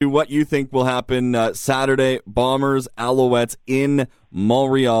what you think will happen Saturday. Bombers, Alouettes in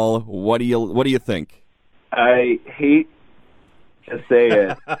Montreal. What do you think? I hate to say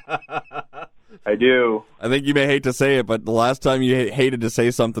it. I do. I think you may hate to say it, but the last time you hated to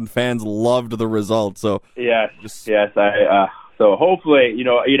say something, fans loved the result. So yes. So hopefully,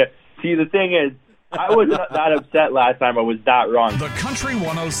 see, the thing is, I wasn't that upset last time. I was that wrong. The Country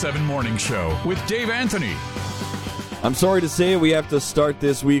 107 Morning Show with Dave Anthony. I'm sorry to say we have to start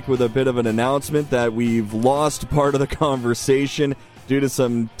this week with a bit of an announcement that we've lost part of the conversation due to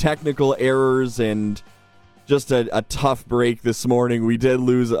some technical errors and just a tough break this morning. We did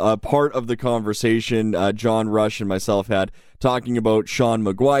lose a part of the conversation John Rush and myself had, talking about Sean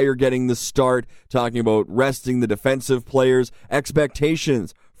Maguire getting the start, talking about resting the defensive players,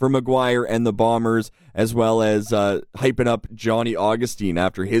 expectations for Maguire and the Bombers, as well as hyping up Johnny Augustine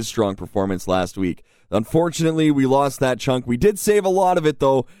after his strong performance last week. Unfortunately, we lost that chunk. We did save a lot of it,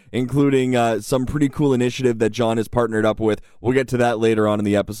 though, including some pretty cool initiative that John has partnered up with. We'll get to that later on in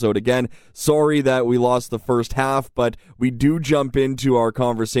the episode. Again, sorry that we lost the first half, but we do jump into our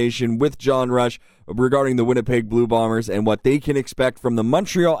conversation with John Rush regarding the Winnipeg Blue Bombers and what they can expect from the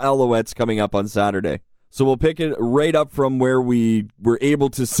Montreal Alouettes coming up on Saturday. So we'll pick it right up from where we were able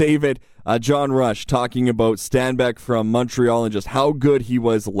to save it. John Rush talking about Stanback from Montreal and just how good he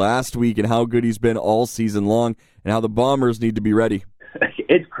was last week and how good he's been all season long and how the Bombers need to be ready.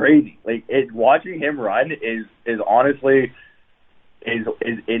 It's crazy. Watching him run is honestly is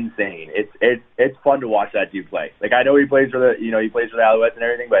insane. It's fun to watch that dude play. I know he plays for the Alouettes and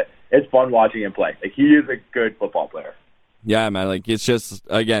everything, but it's fun watching him play. He is a good football player. Yeah, man, it's just,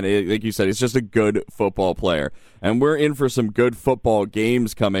 again, like you said, it's just a good football player. And we're in for some good football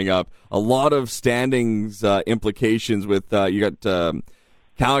games coming up. A lot of standings implications with, you got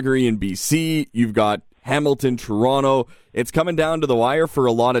Calgary and BC, you've got Hamilton, Toronto. It's coming down to the wire for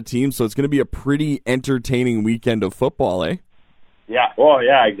a lot of teams, so it's going to be a pretty entertaining weekend of football, eh? Yeah, well,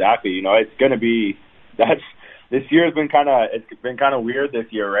 yeah, exactly. It's going to be, this year has been kind of weird this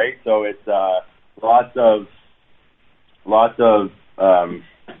year, right? So it's lots of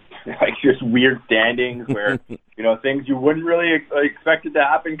just weird standings where things you wouldn't really expect it to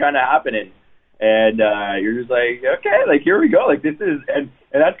happen kind of happening, and you're just okay, here we go, this is and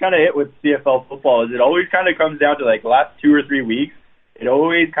that's kind of it with CFL football. Is it always kind of comes down to the last 2 or 3 weeks. It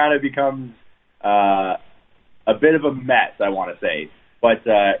always kind of becomes a bit of a mess, I want to say, but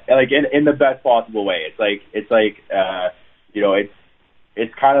in the best possible way.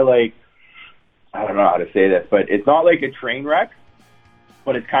 It's kind of I don't know how to say this, but it's not like a train wreck,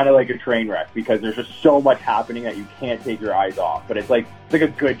 but it's kind of like a train wreck because there's just so much happening that you can't take your eyes off. But it's like a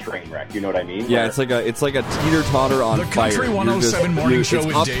good train wreck, you know what I mean? Yeah, it's like a teeter-totter on the fire. The Country 107 Morning Show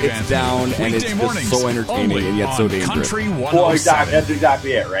with Dave Anthony. It's down, and it's just so entertaining and yet so dangerous. Country 107. Well, exactly. That's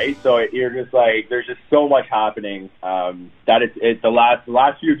exactly it, right? So you're just there's just so much happening that it's the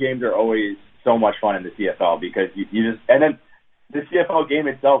last few games are always so much fun in the CFL because you just, and then the CFL game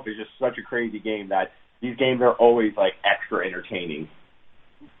itself is just such a crazy game that these games are always extra entertaining.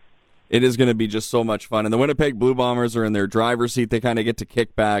 It is going to be just so much fun. And the Winnipeg Blue Bombers are in their driver's seat. They kind of get to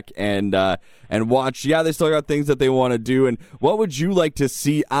kick back and watch. Yeah, they still got things that they want to do. And what would you like to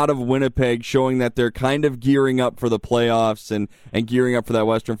see out of Winnipeg showing that they're kind of gearing up for the playoffs and gearing up for that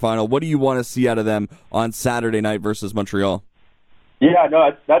Western Final? What do you want to see out of them on Saturday night versus Montreal? Yeah,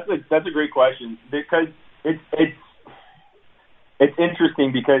 no, that's a great question because it's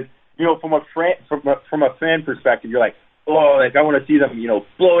interesting because, from a fan perspective, you're I want to see them,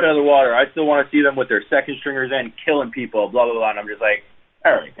 blow it out of the water. I still want to see them with their second stringers in, killing people, blah, blah, blah. And I'm just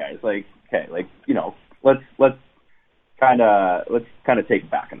all right, guys, okay, let's kind of take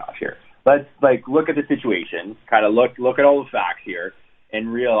it back a notch here. Let's look at the situation, kind of look at all the facts here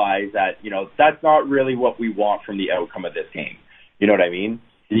and realize that, that's not really what we want from the outcome of this game. You know what I mean?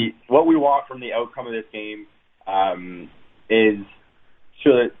 What we want from the outcome of this game is,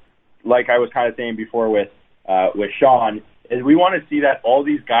 like I was kind of saying before with Sean, is we want to see that all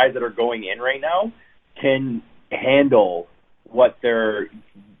these guys that are going in right now can handle what they're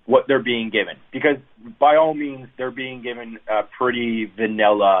being given. Because by all means, they're being given a pretty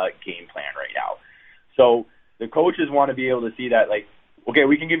vanilla game plan right now. So the coaches want to be able to see that, okay,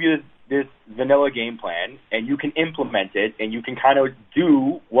 we can give you this vanilla game plan, and you can implement it, and you can kind of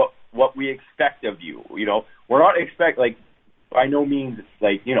do what we expect of you. We're not by no means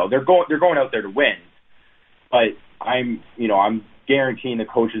they're going out there to win, but I'm guaranteeing the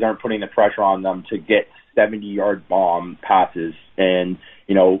coaches aren't putting the pressure on them to get 70-yard bomb passes and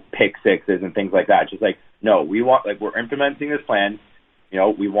pick sixes and things like that. Just no, we want we're implementing this plan.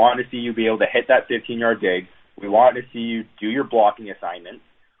 We want to see you be able to hit that 15-yard dig. We want to see you do your blocking assignments.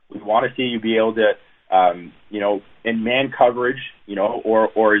 We want to see you be able to, in man coverage,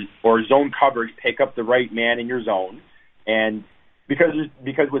 or zone coverage, pick up the right man in your zone. And because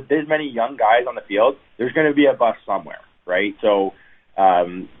with this many young guys on the field, there's going to be a bust somewhere, right? So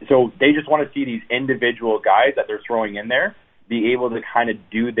they just want to see these individual guys that they're throwing in there be able to kind of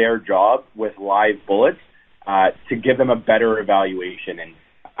do their job with live bullets to give them a better evaluation. And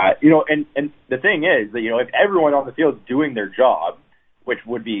and the thing is that if everyone on the field is doing their job, which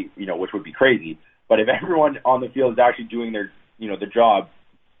would be crazy, but if everyone on the field is actually doing their the job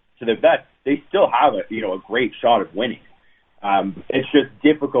to the best, they still have a great shot of winning. It's just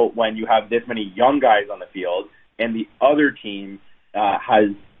difficult when you have this many young guys on the field and the other team has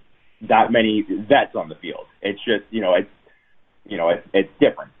that many vets on the field. It's just it's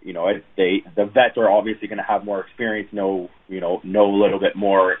different. The vets are obviously going to have more experience, know a little bit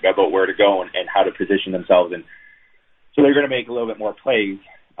more about where to go and how to position themselves, and so they're going to make a little bit more plays.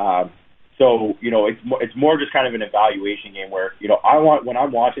 So it's more just kind of an evaluation game where when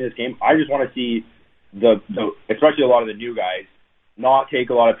I'm watching this game, I just want to see the especially a lot of the new guys not take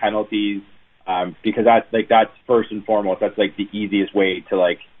a lot of penalties, because that's first and foremost. That's like the easiest way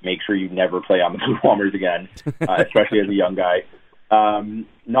to make sure you never play on the Blue Bombers again, especially as a young guy.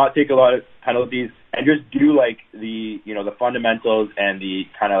 Not take a lot of penalties and just do the fundamentals and the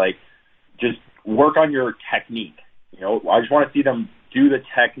kind of just work on your technique. I just want to see them do the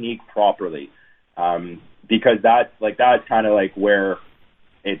technique properly, because that's kind of where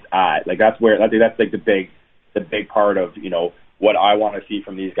it's at. That's where I think that's the big part of what I want to see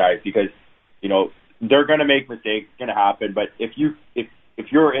from these guys, because they're going to make mistakes, it's going to happen. But if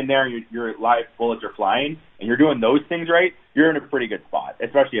you're in there and your live bullets are flying and you're doing those things right, you're in a pretty good spot,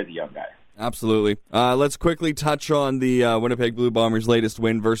 especially as a young guy. Absolutely. Let's quickly touch on the Winnipeg Blue Bombers' latest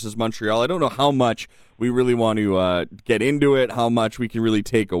win versus Montreal. I don't know how much we really want to get into it, how much we can really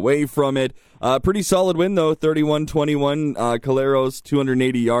take away from it. Pretty solid win, though, 31-21. Caleros,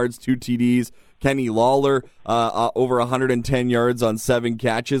 280 yards, 2 TDs. Kenny Lawler, over 110 yards on 7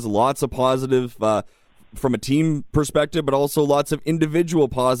 catches. Lots of positive from a team perspective, but also lots of individual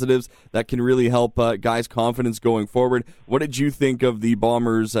positives that can really help guys' confidence going forward. What did you think of the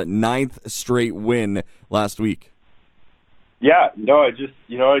Bombers' 9th straight win last week? Yeah, no, it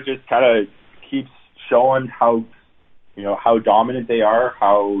just kind of keeps showing how dominant they are,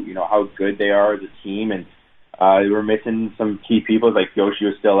 how good they are as a team, and they were missing some key people, like Yoshi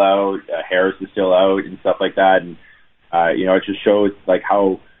was still out, Harris is still out, and stuff like that, and it just shows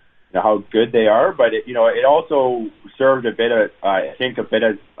how good they are, but it also served a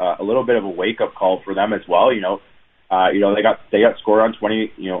little bit of a wake up call for them as well. They got scored on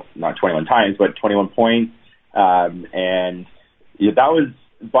 20, not 21 times, but 21 points, and that was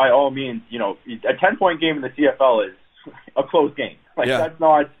by all means, a 10-point game in the CFL is a close game. That's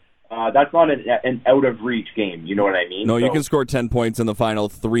not an out of reach game. You know what I mean? No, you can score 10 points in the final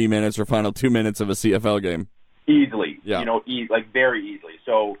 3 minutes or final 2 minutes of a CFL game easily. Yeah. Very easily.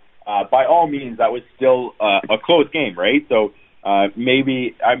 So. By all means, that was still a close game, right? So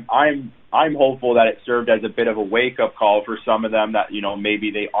maybe I'm hopeful that it served as a bit of a wake up call for some of them that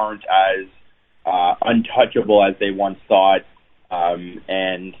maybe they aren't as untouchable as they once thought,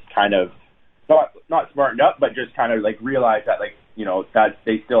 and kind of not smartened up, but just kind of realize that that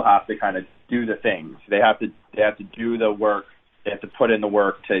they still have to kind of do the things. They have to do the work. They have to put in the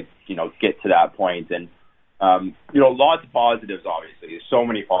work to get to that point. And lots of positives, obviously. There's so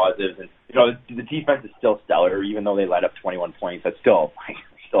many positives. And, the defense is still stellar, even though they let up 21 points. That's still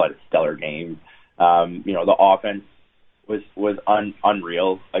had a stellar game. The offense was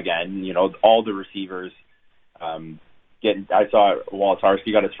unreal again. All the receivers I saw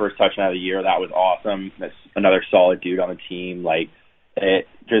Waltarski got his first touchdown of the year. That was awesome. That's another solid dude on the team.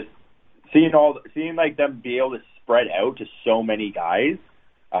 Just seeing them be able to spread out to so many guys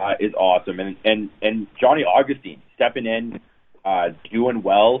is awesome, and Johnny Augustine stepping in, doing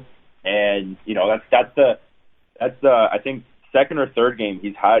well, and that's the I think second or third game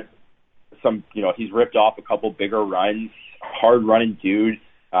he's had some he's ripped off a couple bigger runs, hard running dude.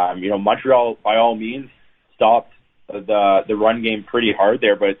 Montreal by all means stopped the run game pretty hard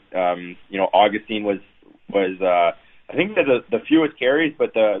there, but Augustine was I think the fewest carries,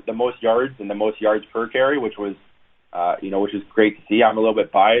 but the most yards and the most yards per carry, which was great to see. I'm a little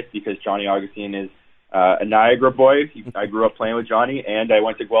bit biased because Johnny Augustine is a Niagara boy. I grew up playing with Johnny, and I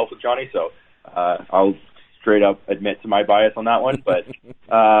went to Guelph with Johnny, so I'll straight up admit to my bias on that one. But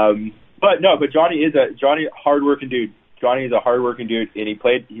Johnny is a hardworking dude. Johnny is a hardworking dude, and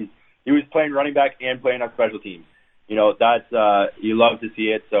he was playing running back and playing on special teams. That's you love to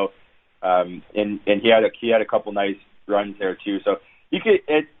see it. So and he had a couple nice runs there too. So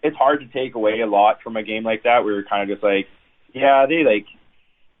it's hard to take away a lot from a game like that. We were kind of just like, yeah, they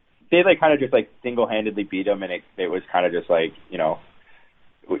kind of just like single-handedly beat them, and it was kind of just like,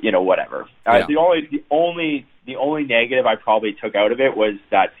 whatever. Yeah. The only negative I probably took out of it was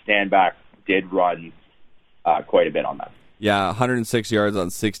that Stanback did run quite a bit on that. Yeah, 106 yards on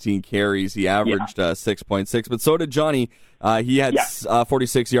 16 carries. He averaged 6.6, but so did Johnny. He had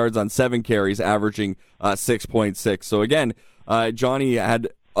 46 yards on 7 carries, averaging 6.6. So again, Johnny had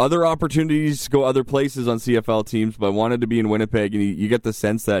other opportunities to go other places on CFL teams, but wanted to be in Winnipeg, and you get the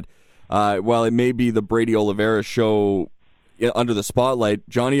sense that while it may be the Brady Oliveira show under the spotlight,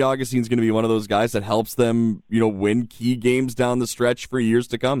 Johnny Augustine's going to be one of those guys that helps them, win key games down the stretch for years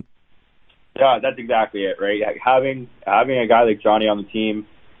to come. Yeah, that's exactly it, right? Having a guy like Johnny on the team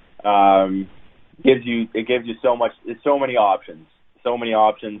gives you so many options.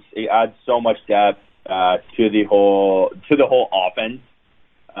 It adds so much depth to the whole offense.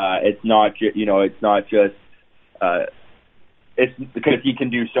 It's not just it's because he can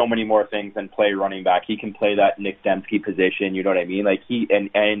do so many more things than play running back. He can play that Nick Dembski position. You know what I mean? Like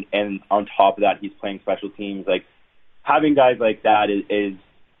and on top of that, he's playing special teams. Like having guys like that is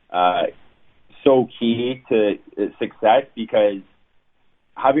so key to success, because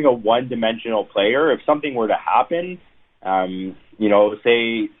having a one-dimensional player, if something were to happen,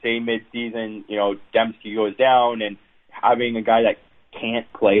 say mid-season, Dembski goes down, and having a guy that can't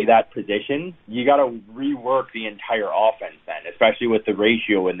play that position, you got to rework the entire offense then, especially with the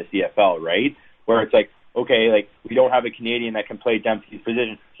ratio in the CFL, right? Where it's like, okay, like we don't have a Canadian that can play Dembski's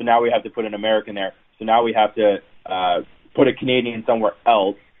position, so now we have to put an American there. So now we have to put a Canadian somewhere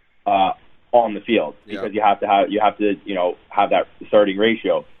else on the field, because you have to have that starting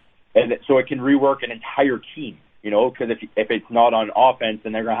ratio, and so it can rework an entire team. Because if it's not on offense,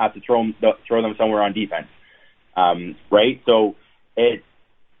 then they're going to have to throw them somewhere on defense, right? So it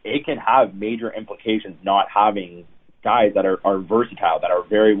can have major implications not having guys that are versatile, that are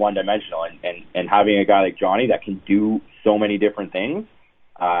very one-dimensional, and having a guy like Johnny that can do so many different things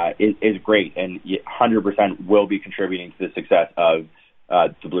is great, and 100% will be contributing to the success of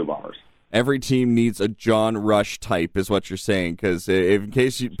the Blue Bombers. Every team needs a John Rush type, is what you're saying, because in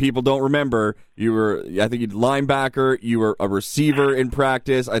case people don't remember, I think you linebacker, you were a receiver in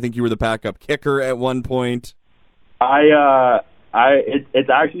practice, I think you were the backup kicker at one point. It's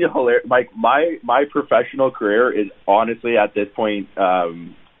actually hilarious. Like my professional career is honestly at this point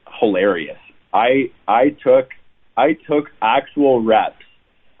hilarious. I took actual reps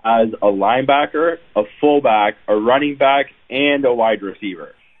as a linebacker, a fullback, a running back, and a wide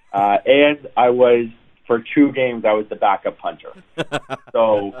receiver. And I was, for 2 games, I was the backup punter.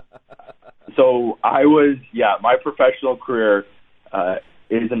 So I was, my professional career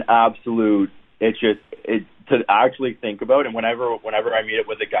is an absolute, to actually think about. And whenever I meet up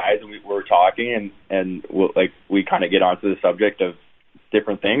with the guys and we're talking and we kind of get onto the subject of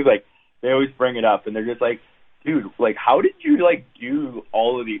different things, like they always bring it up and they're just like, dude, like, how did you do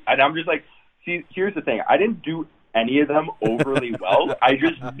all of these? And I'm just like, see, here's the thing. I didn't do any of them overly well. I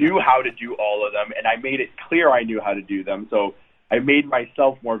just knew how to do all of them, and I made it clear I knew how to do them, so I made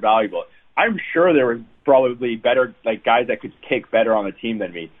myself more valuable. I'm sure there was probably better guys that could kick better on the team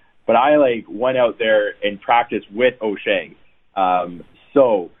than me, but I went out there and practiced with O'Shea.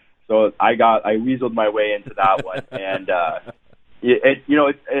 So I weaseled my way into that one, and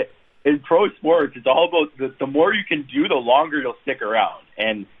in pro sports, it's all about the more you can do, the longer you'll stick around.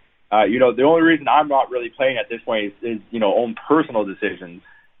 And the only reason I'm not really playing at this point is own personal decisions,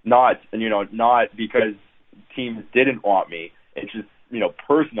 not because teams didn't want me. It's just,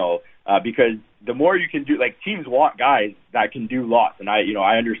 personal, because the more you can do, teams want guys that can do lots. And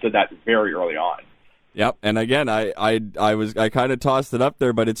I understood that very early on. Yep. And again, I kind of tossed it up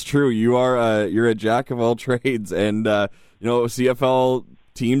there, but it's true. You're a jack of all trades, and, CFL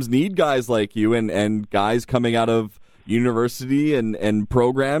teams need guys like you, and guys coming out of university and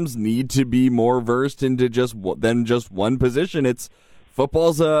programs need to be more versed into just one position.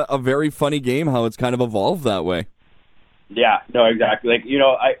 Football's a very funny game, how it's kind of evolved that way. Yeah, no, exactly.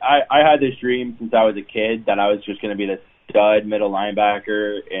 I had this dream since I was a kid that I was just going to be the stud middle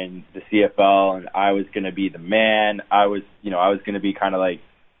linebacker in the CFL, and I was going to be the man. I was going to be kind of like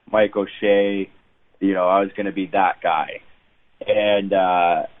Mike O'Shea. I was going to be that guy. And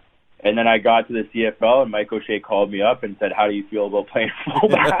then I got to the CFL, and Mike O'Shea called me up and said, "How do you feel about playing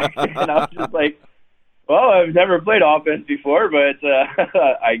fullback?" And I was just like, "Well, I've never played offense before, but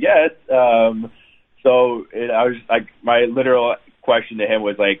I guess." I was like, my literal question to him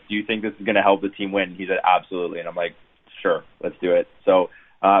was like, "Do you think this is going to help the team win?" He said, "Absolutely." And I'm like, "Sure, let's do it." So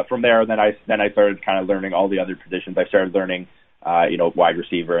from there, then I started kind of learning all the other positions. I started learning wide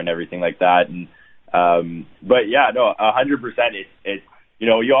receiver and everything like that. And but yeah, no, 100%. It's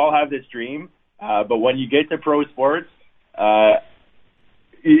you all have this dream, but when you get to pro sports,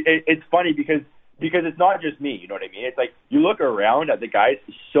 it's funny because it's not just me. You know what I mean? It's like you look around at the guys.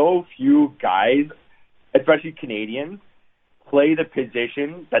 So few guys, especially Canadians, play the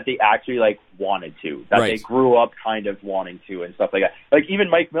position that they actually wanted to, that they grew up kind of wanting to, and stuff like that. Like even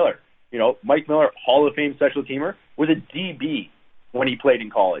Mike Miller. Mike Miller, Hall of Fame special teamer, was a DB when he played in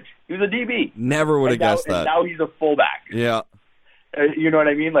college. He was a DB. Never would have guessed that. And now he's a fullback. Yeah. You know what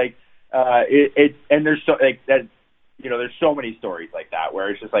I mean? Like, and there's so that. There's so many stories like that where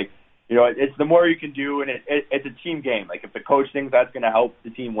it's just it's the more you can do, and it's a team game. Like if the coach thinks that's going to help the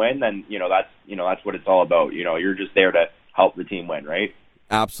team win, then that's what it's all about. You're just there to help the team win, right?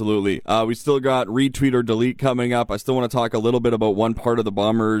 Absolutely. We still got retweet or delete coming up. I still want to talk a little bit about one part of the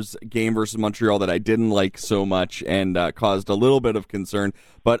Bombers game versus Montreal that I didn't like so much and caused a little bit of concern.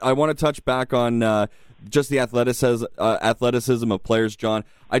 But I want to touch back on just the athleticism of players, John.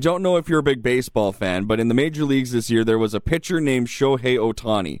 I don't know if you're a big baseball fan, but in the major leagues this year, there was a pitcher named Shohei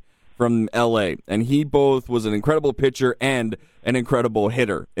Ohtani from L.A., and he both was an incredible pitcher and an incredible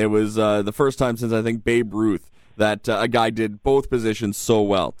hitter. It was the first time since, I think, Babe Ruth that a guy did both positions so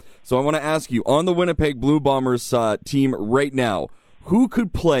well. So I want to ask you, on the Winnipeg Blue Bombers team right now, who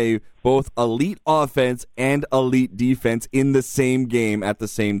could play both elite offense and elite defense in the same game at the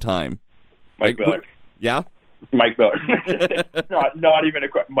same time? Mike Miller. Yeah? Mike Miller. not even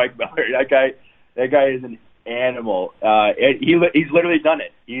Mike Miller. That guy is an animal. He's literally done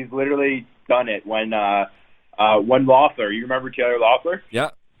it. He's literally done it when Loeffler, you remember Taylor Loeffler?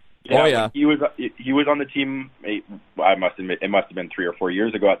 Yeah. Yeah, oh yeah, he was on the team. I must admit, it must have been 3 or 4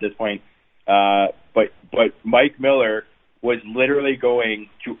 years ago at this point. But Mike Miller was literally going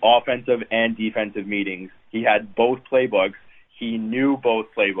to offensive and defensive meetings. He had both playbooks. He knew both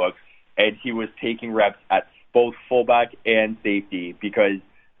playbooks, and he was taking reps at both fullback and safety because,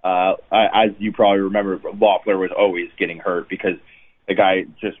 as you probably remember, Loeffler was always getting hurt because the guy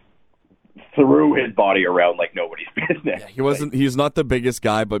just threw his body around like nobody's business. Yeah, he's not the biggest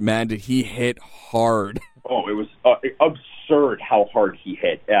guy, but man, did he hit hard. Oh, it was absurd how hard he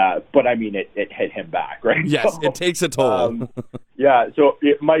hit. But I mean, it hit him back, right? Yes, it takes a toll. So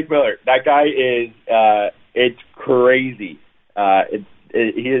Mike Miller, that guy is, it's crazy.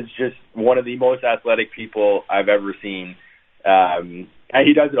 He is just one of the most athletic people I've ever seen. And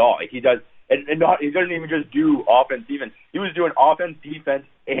he does it all. He doesn't even just do offense, defense. He was doing offense, defense,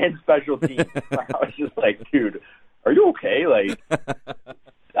 and special teams. I was just like, dude, are you okay?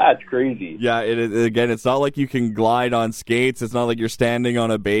 That's crazy. Yeah, again, it's not like you can glide on skates. It's not like you're standing on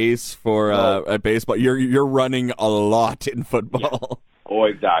a base for a baseball. You're running a lot in football. Yeah. Oh,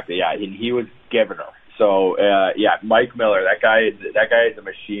 exactly. Yeah, and he was giving her. So, Mike Miller, that guy is a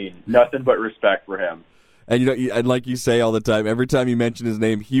machine. Nothing but respect for him. And and like you say all the time, every time you mention his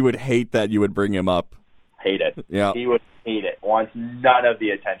name, he would hate that you would bring him up. Hate it. Yeah. He would hate it. Wants none of the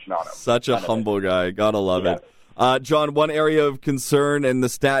attention on him. Such a humble guy. Gotta love it. John, one area of concern, and the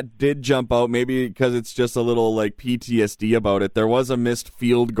stat did jump out, maybe because it's just a little PTSD about it. There was a missed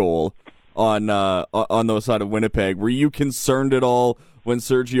field goal on the side of Winnipeg. Were you concerned at all when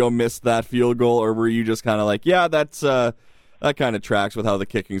Sergio missed that field goal, or were you just kind of like, yeah, that kind of tracks with how the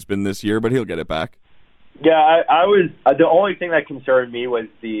kicking's been this year, but he'll get it back? Yeah, I was. The only thing that concerned me was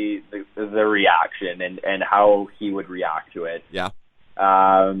the reaction and how he would react to it. Yeah.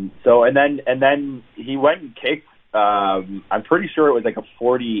 So and then he went and kicked. I'm pretty sure it was a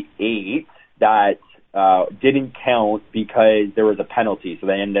 48 that didn't count because there was a penalty, so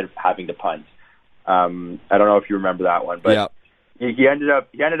they ended up having to punt. I don't know if you remember that one, but. Yeah. He ended up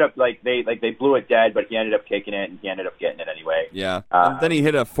they blew it dead, but he ended up kicking it and he ended up getting it anyway. Yeah. Then he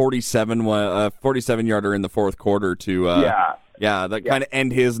hit a 47-yarder in the fourth quarter to kind of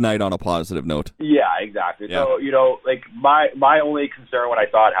end his night on a positive note. Yeah, exactly. Yeah. So, my only concern when I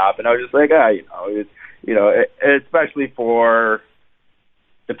saw it happen, I was just like, especially for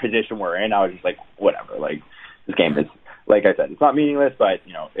the position we're in, I was just like, whatever. This game is, like I said, it's not meaningless, but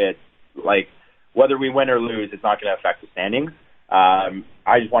it's whether we win or lose, it's not going to affect the standings.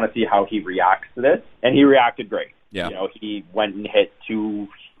 I just want to see how he reacts to this, and he reacted great. Yeah. He went and hit two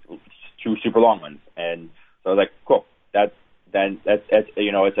super long ones, and so I was like, cool. That's it's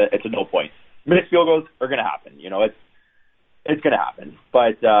a no point. Missed field goals are going to happen. It's going to happen.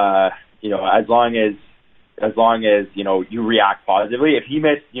 But as long as you react positively. If he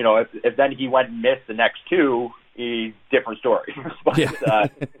missed, if then he went and missed the next two, different story. But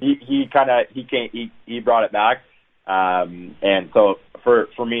he brought it back. And so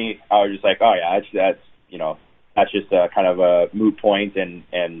for me, I was just like, oh yeah, that's just kind of a moot point,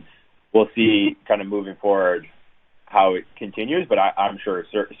 and we'll see kind of moving forward how it continues, but I'm sure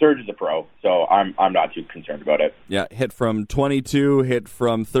Serge is a pro, so I'm not too concerned about it. Yeah, hit from 22, hit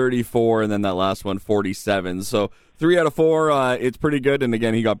from 34, and then that last one, 47. So 3 out of 4, it's pretty good, and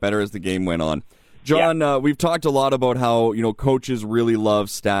again, he got better as the game went on. John, we've talked a lot about how, coaches really love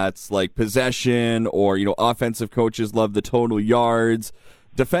stats like possession, or, offensive coaches love the total yards.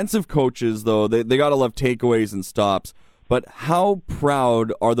 Defensive coaches, though, they got to love takeaways and stops. But how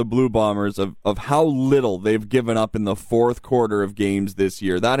proud are the Blue Bombers of how little they've given up in the fourth quarter of games this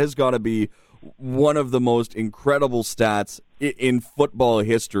year? That has got to be one of the most incredible stats in football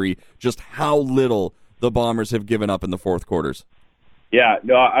history, just how little the Bombers have given up in the fourth quarters. Yeah,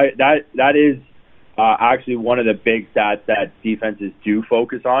 no, that is actually one of the big stats that defenses do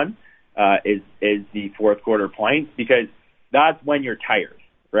focus on is the fourth quarter points, because that's when you're tired,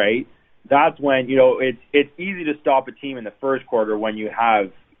 right? That's when, it's easy to stop a team in the first quarter when you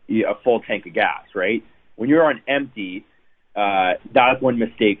have a full tank of gas, right? When you're on empty, that's when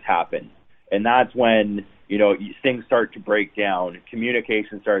mistakes happen. And that's when, things start to break down,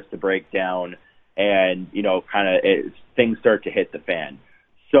 communication starts to break down, and, things start to hit the fan.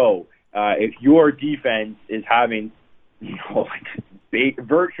 So if your defense is having,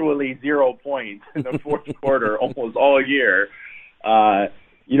 virtually 0 points in the fourth quarter almost all year,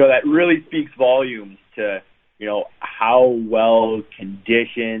 that really speaks volumes to, how well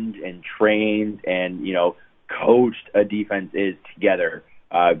conditioned and trained and, coached a defense is together,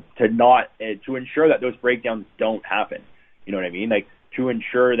 to ensure that those breakdowns don't happen. You know what I mean? Like, to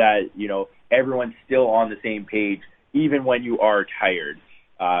ensure that, everyone's still on the same page, even when you are tired.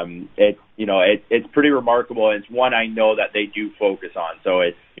 It's pretty remarkable, and it's one I know that they do focus on. So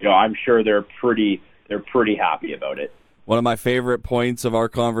I'm sure they're pretty happy about it. One of my favorite points of our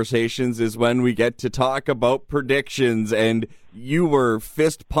conversations is when we get to talk about predictions, and you were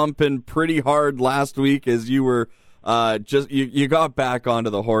fist pumping pretty hard last week as you were you got back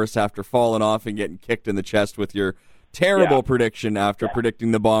onto the horse after falling off and getting kicked in the chest with your terrible prediction after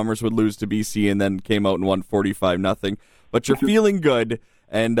predicting the Bombers would lose to BC and then came out and won 45-0. But you're feeling good,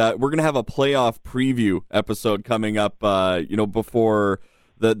 and we're going to have a playoff preview episode coming up, before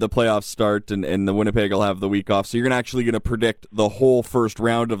the playoffs start, and the Winnipeg will have the week off. So you're actually going to predict the whole first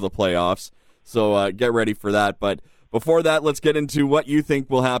round of the playoffs. So get ready for that. But before that, let's get into what you think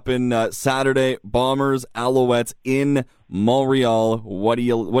will happen Saturday. Bombers, Alouettes in Montreal. What do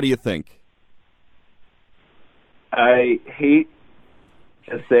you think? I hate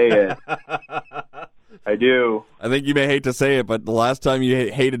to say it. I do. I think you may hate to say it, but the last time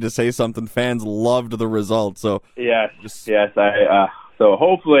you hated to say something, fans loved the result. So yes. So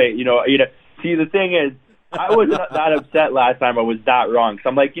hopefully, see, the thing is, I wasn't that upset last time I was that wrong. So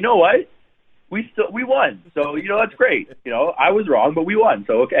I'm like, you know what? We won. So, that's great. I was wrong, but we won.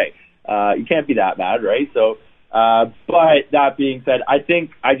 So, okay. You can't be that mad, right? So, but that being said, I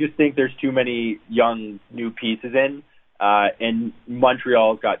just think there's too many young, new pieces in, and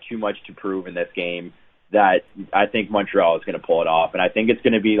Montreal's got too much to prove in this game that I think Montreal is going to pull it off. And I think it's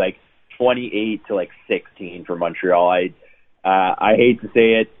going to be like 28-16 for Montreal. I hate to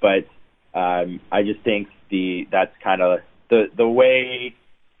say it, but I just think that's kind of the way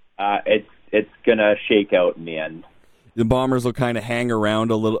it's gonna shake out in the end. The Bombers will kind of hang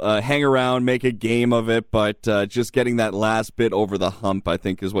around, make a game of it, but just getting that last bit over the hump, I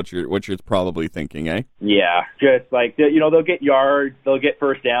think, is what you're probably thinking, eh? Yeah, just like they'll get yards, they'll get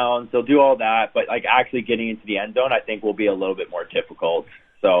first downs, they'll do all that, but like actually getting into the end zone, I think will be a little bit more difficult.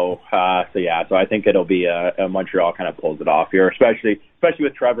 So I think it'll be a Montreal kind of pulls it off here, especially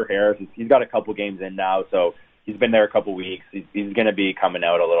with Trevor Harris. He's got a couple games in now, so he's been there a couple weeks. He's going to be coming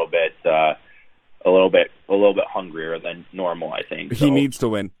out a little bit hungrier than normal, I think. He needs to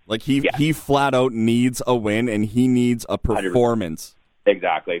win. Like he flat out needs a win, and he needs a performance. 100%.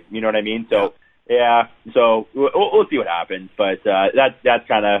 Exactly. You know what I mean? So So we'll see what happens, but that's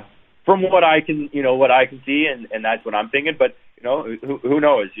kind of from what I can see, and that's what I'm thinking. But who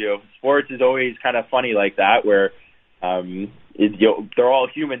knows? Sports is always kind of funny like that, where they're all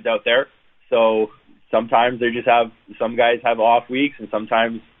humans out there. So sometimes some guys have off weeks, and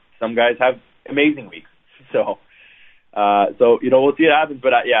sometimes some guys have amazing weeks. So we'll see what happens.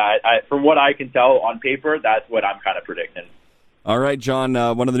 But from what I can tell on paper, that's what I'm kind of predicting. All right, John,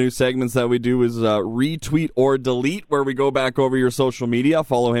 one of the new segments that we do is retweet or delete, where we go back over your social media.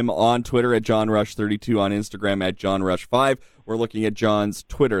 Follow him on Twitter at JohnRush32, on Instagram at JohnRush5. We're looking at John's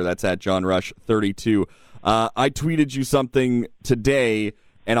Twitter. That's at JohnRush32. I tweeted you something today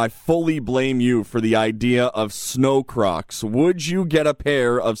and I fully blame you for the idea of snow Crocs. Would you get a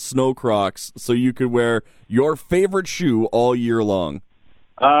pair of snow Crocs so you could wear your favorite shoe all year long?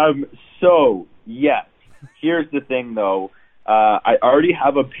 So, yes. Here's the thing, though. I already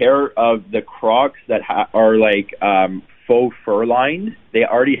have a pair of the Crocs that are like faux fur lined. They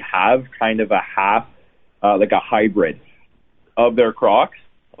already have kind of a half, like a hybrid of their Crocs.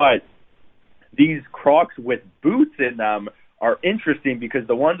 But these Crocs with boots in them are interesting because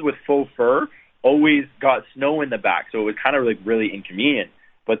the ones with faux fur always got snow in the back, so it was kind of like really inconvenient.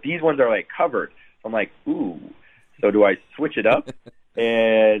 But these ones are like covered. I'm like, ooh. So do I switch it up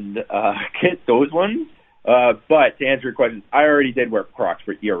and get those ones? But to answer your question, I already did wear Crocs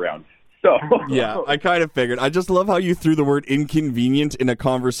for year round. So yeah, I kind of figured. I just love how you threw the word inconvenient in a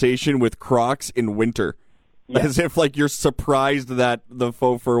conversation with Crocs in winter. Yeah. As if like you're surprised that the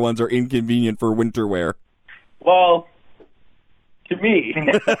faux fur ones are inconvenient for winter wear. Well, to me.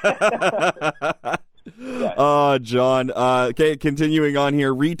 John. Okay, continuing on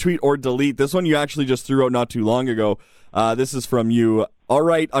here. Retweet or delete. This one you actually just threw out not too long ago. This is from you. All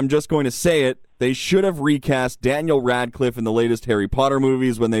right, I'm just going to say it. They should have recast Daniel Radcliffe in the latest Harry Potter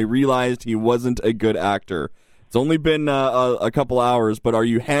movies when they realized he wasn't a good actor. It's only been a couple hours, but are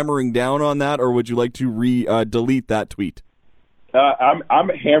you hammering down on that, or would you like to delete that tweet? I'm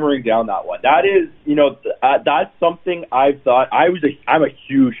hammering down that one. That is, that's something I've thought. I'm a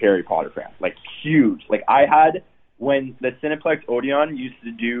huge Harry Potter fan, like huge. Like I had when the Cineplex Odeon used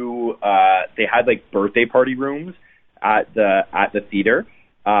to do, they had like birthday party rooms at the theater.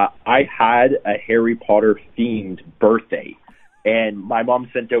 I had a Harry Potter themed birthday, and my mom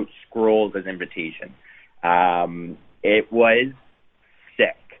sent out scrolls as invitation. It was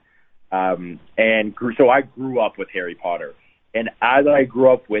sick, so I grew up with Harry Potter. And as I grew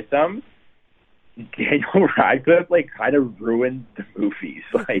up with them, Daniel Radcliffe kind of ruined the movies.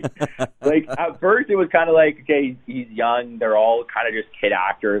 Like at first it was kind of like, okay, he's young. They're all kind of just kid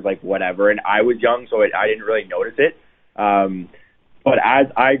actors, like whatever. And I was young, so I didn't really notice it. But as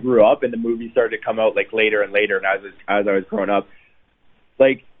I grew up and the movies started to come out like later and later, and as I was growing up,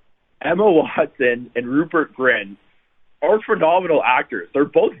 like Emma Watson and Rupert Grint are phenomenal actors. They're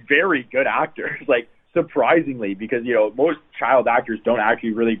both very good actors. Like, surprisingly, because most child actors don't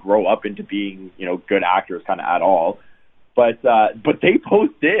actually really grow up into being good actors kind of at all, but they both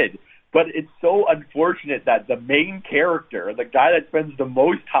did. But it's so unfortunate that the main character, the guy that spends the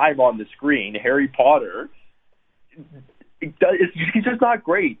most time on the screen, Harry Potter, he's just not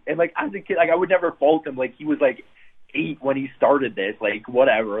great. And like as a kid, like I would never fault him. Like he was like 8 when he started this, like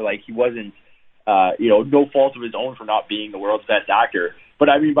whatever. Like he wasn't no fault of his own for not being the world's best actor. But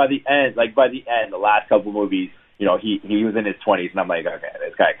I mean, by the end, the last couple movies, he was in his 20s, and I'm like, okay,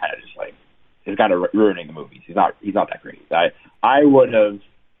 this guy kind of just like is kind of ruining the movies. He's not that great. I would have,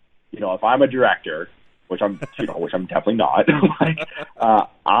 if I'm a director, which I'm definitely not,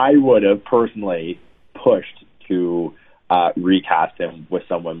 I would have personally pushed to recast him with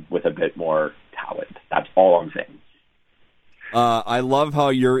someone with a bit more talent. That's all I'm saying. I love how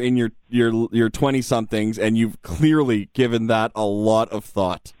you're in your 20-somethings, and you've clearly given that a lot of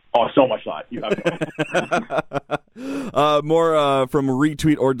thought. Oh, so much thought. You have more from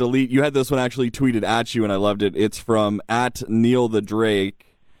retweet or delete. You had this one actually tweeted at you, and I loved it. It's from at Neil the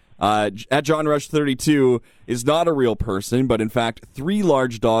Drake. At John Rush 32 is not a real person, but in fact 3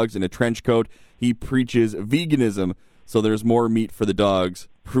 large dogs in a trench coat. He preaches veganism, so there's more meat for the dogs.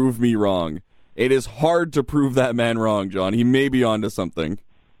 Prove me wrong. It is hard to prove that man wrong, John. He may be onto something.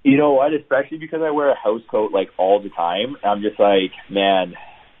 You know what? Especially because I wear a house coat like all the time. I'm just like, man,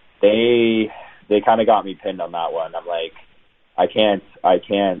 they kind of got me pinned on that one. I'm like, I can't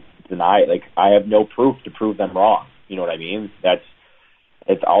deny it. Like I have no proof to prove them wrong. You know what I mean?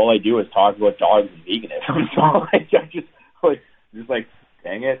 It's all I do is talk about dogs and veganism. So like, I just like,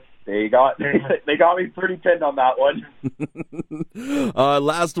 dang it. They got me pretty pinned on that one.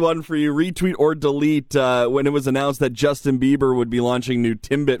 Last one for you. Retweet or delete. When it was announced that Justin Bieber would be launching new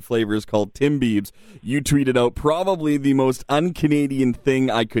Timbit flavors called Timbiebs, you tweeted out, probably the most un-Canadian thing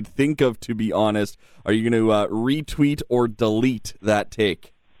I could think of, to be honest. Are you going to retweet or delete that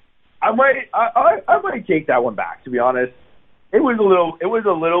take? I might take that one back, to be honest. It was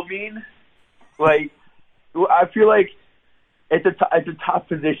a little mean. Like, I feel like it's a tough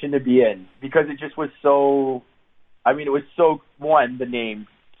position to be in because it just was so. I mean, it was so the name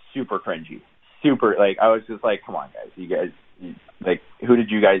super cringy, super like I was just like, come on, guys, you guys, like, who did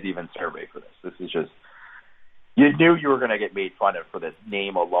you guys even survey for this? This is just, you knew you were gonna get made fun of for this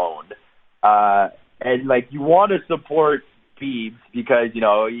name alone, and like you want to support Biebs because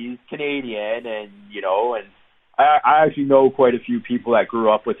he's Canadian and I actually know quite a few people that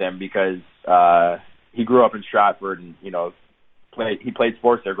grew up with him because he grew up in Stratford and, you know, he played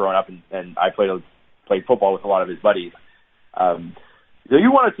sports there growing up, and I played football with a lot of his buddies. So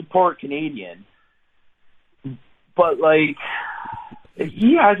you want to support Canadian, but like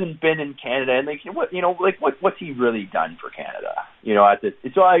he hasn't been in Canada, and like what's he really done for Canada? You know, at this,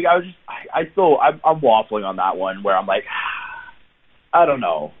 so I'm waffling on that one where I'm like, I don't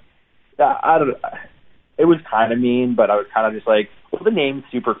know. It was kind of mean, but I was kind of just like, well, the name's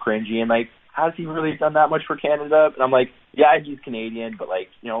super cringy, and like, has he really done that much for Canada? And I'm like, yeah, he's Canadian, but like,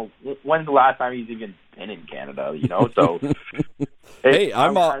 you know, when's the last time he's even been in Canada? You know, so hey,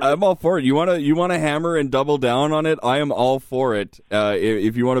 I'm all for it. You wanna hammer and double down on it? I am all for it.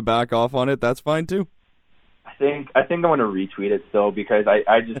 If you want to back off on it, that's fine too. I think I'm gonna retweet it still because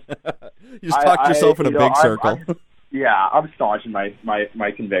I just you just talked yourself in a big circle. I'm staunching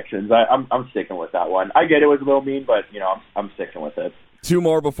my convictions. I'm sticking with that one. I get it was a little mean, but you know, I'm sticking with it. Two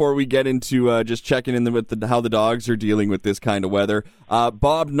more before we get into just checking in with how the Dogs are dealing with this kind of weather.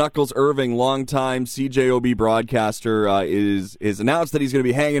 Bob Knuckles Irving, longtime CJOB broadcaster, is announced that he's going to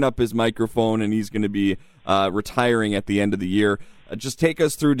be hanging up his microphone and he's going to be retiring at the end of the year. Just take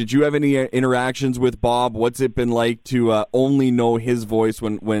us through, did you have any interactions with Bob? What's it been like to only know his voice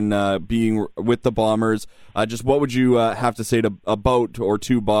when being with the Bombers? Just what would you have to say about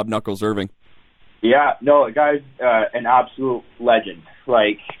Bob Knuckles Irving? Yeah, no, the guy's an absolute legend.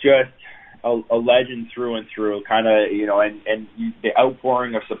 Like, just a legend through and through, kind of, you know, and the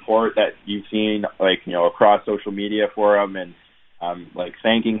outpouring of support that you've seen, like, you know, across social media for him, and like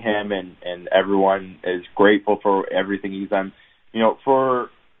thanking him, and everyone is grateful for everything he's done. You know, for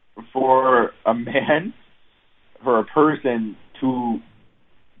a man, for a person to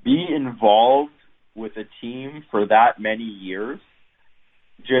be involved with a team for that many years,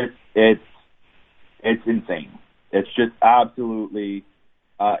 just it's insane. It's just absolutely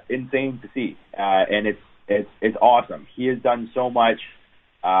insane to see, and it's awesome. He has done so much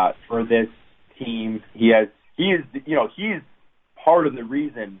for this team. He is part of the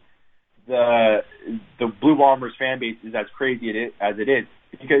reason the Blue Bombers fan base is as crazy as it is,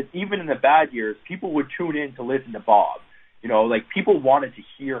 because even in the bad years, people would tune in to listen to Bob. You know, like, people wanted to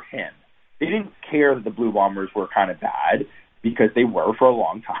hear him. They didn't care that the Blue Bombers were kind of bad, because they were for a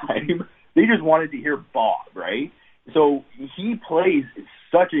long time. They just wanted to hear Bob, right? So he plays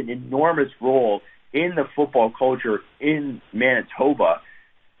such an enormous role in the football culture in Manitoba.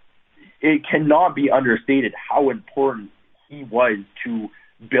 It cannot be understated how important he was to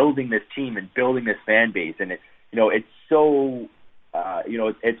building this team and building this fan base. And it's so,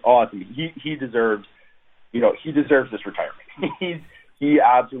 it's awesome. He deserves this retirement. He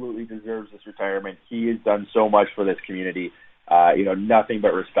absolutely deserves this retirement. He has done so much for this community. Nothing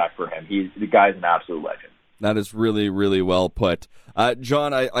but respect for him. The guy's an absolute legend. That is really, really well put.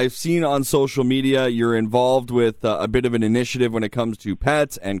 John, I've seen on social media you're involved with a bit of an initiative when it comes to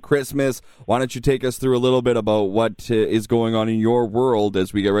pets and Christmas. Why don't you take us through a little bit about what is going on in your world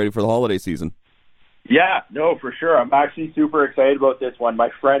as we get ready for the holiday season? Yeah, no, for sure. I'm actually super excited about this one. My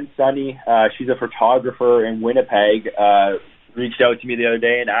friend Sunny, she's a photographer in Winnipeg, reached out to me the other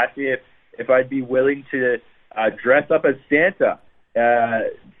day and asked me if I'd be willing to dress up as Santa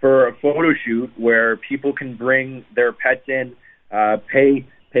for a photo shoot where people can bring their pets in, pay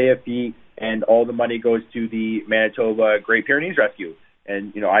a fee, and all the money goes to the Manitoba Great Pyrenees Rescue.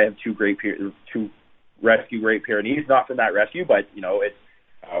 And I have two rescue Great Pyrenees, not from that rescue, but it's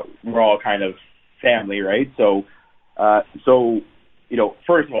we're all kind of family, right? So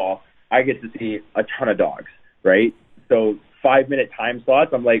first of all, I get to see a ton of dogs, right? So 5-minute time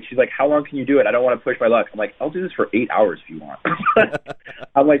slots. She's like, how long can you do it? I don't want to push my luck. I'm like, I'll do this for 8 hours if you want.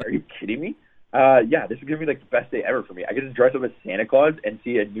 I'm like, are you kidding me? Yeah, this is going to be like the best day ever for me. I get to dress up as Santa Claus and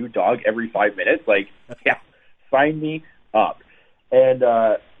see a new dog every 5 minutes. Like, yeah, sign me up. And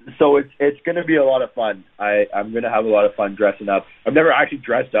so it's going to be a lot of fun. I'm going to have a lot of fun dressing up. I've never actually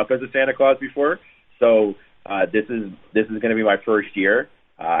dressed up as a Santa Claus before. So this is going to be my first year.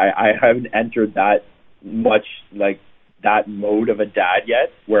 I haven't entered that much, like, that mode of a dad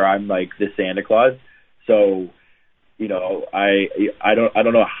yet, where I'm like the Santa Claus. So, I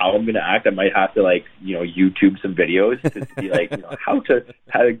don't know how I'm going to act. I might have to YouTube some videos to see how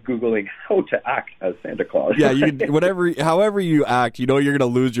Googling how to act as Santa Claus. Yeah, however you act, you're going to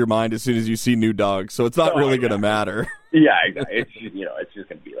lose your mind as soon as you see new dogs. So it's not really going to matter. Yeah, exactly. It's just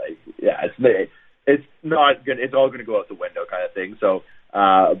going to be like, yeah, it's not good. It's all going to go out the window kind of thing. So,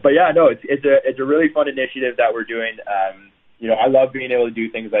 but yeah, no, it's a really fun initiative that we're doing. I love being able to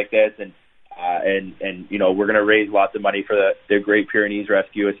do things like this, and we're going to raise lots of money for the Great Pyrenees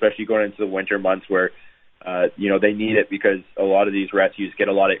Rescue, especially going into the winter months where they need it because a lot of these rescues get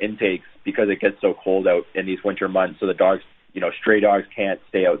a lot of intakes because it gets so cold out in these winter months. So the dogs, stray dogs can't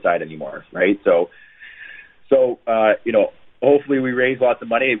stay outside anymore, right? So hopefully we raise lots of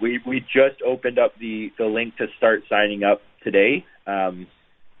money. We just opened up the link to start signing up today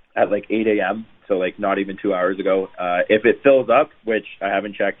at like 8 a.m., so like not even 2 hours ago. If it fills up, which I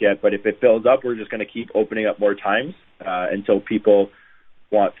haven't checked yet, but if it fills up, we're just going to keep opening up more times until people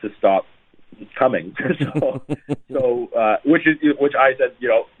want to stop coming. Which I said,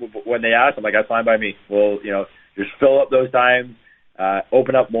 when they asked, I'm like, that's fine by me. We'll, just fill up those times,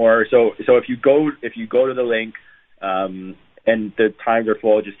 open up more. So if you go to the link and the times are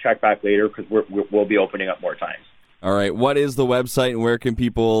full, just check back later because we'll be opening up more times. All right. What is the website and where can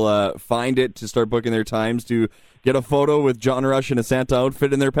people find it to start booking their times to get a photo with John Rush in a Santa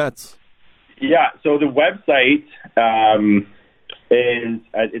outfit and their pets? Yeah. So the website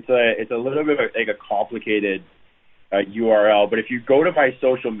it's a little bit of like a complicated URL, but if you go to my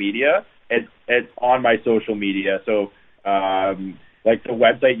social media, it's on my social media. So like the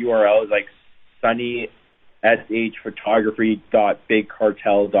website URL is like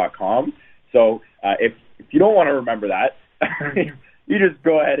sunnyshphotography.bigcartel.com. So if you don't want to remember that, you just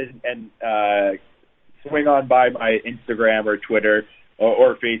go ahead and swing on by my Instagram or Twitter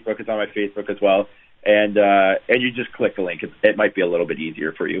or Facebook. It's on my Facebook as well. And you just click the link. It might be a little bit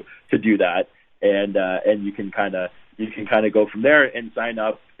easier for you to do that. And you can kind of go from there and sign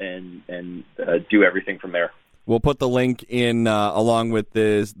up and do everything from there. We'll put the link in along with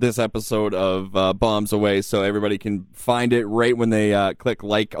this episode of Bombs Away so everybody can find it right when they click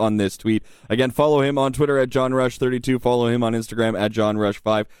like on this tweet. Again, follow him on Twitter at JohnRush32. Follow him on Instagram at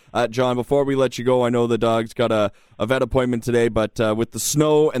JohnRush5. John, before we let you go, I know the dog's got a vet appointment today, but with the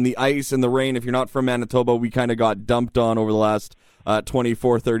snow and the ice and the rain, if you're not from Manitoba, we kind of got dumped on over the last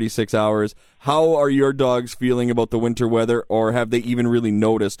 24, 36 hours. How are your dogs feeling about the winter weather, or have they even really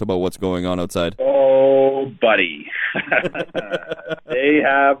noticed about what's going on outside? Oh, buddy. They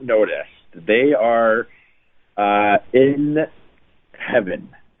have noticed. They are in heaven.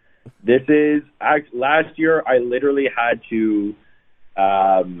 This is last year. I literally had to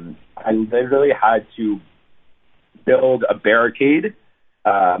build a barricade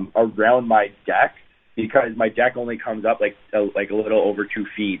around my deck because my deck only comes up like a little over 2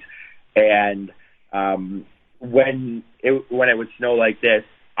 feet, and when it would snow like this,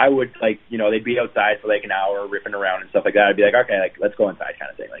 I would they'd be outside for like an hour ripping around and stuff like that. I'd be like, okay, let's go inside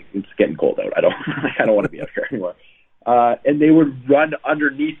kind of thing. Like, it's getting cold out. I don't want to be out here anymore. And they would run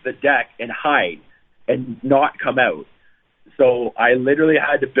underneath the deck and hide and not come out. So I literally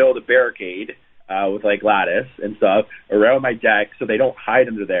had to build a barricade with like lattice and stuff around my deck so they don't hide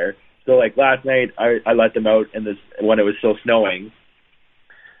under there. So like last night I let them out when it was still snowing.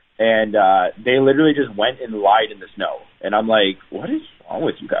 And they literally just went and lied in the snow. And I'm like, what is wrong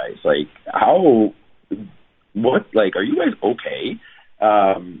with you guys? Like, are you guys okay?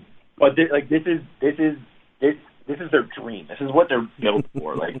 But this is their dream. This is what they're built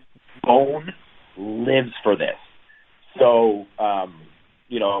for. Like, Bone lives for this. So,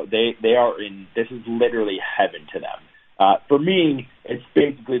 they are this is literally heaven to them. For me, it's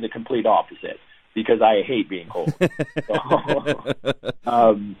basically the complete opposite, because I hate being cold.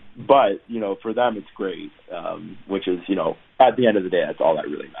 But, for them it's great, which is, at the end of the day, that's all that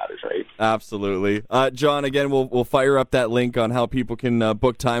really matters, right? Absolutely. John, again, we'll fire up that link on how people can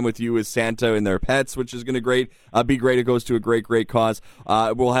book time with you as Santa and their pets, which is going to be great. It goes to a great, great cause.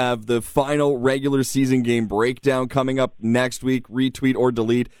 We'll have the final regular season game breakdown coming up next week, retweet or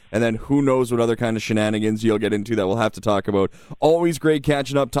delete, and then who knows what other kind of shenanigans you'll get into that we'll have to talk about. Always great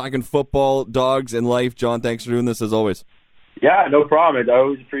catching up, talking football, dogs, and life. John, thanks for doing this as always. Yeah, no problem. I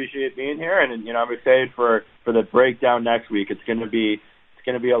always appreciate being here, and I'm excited for the breakdown next week. It's going to be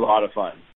a lot of fun.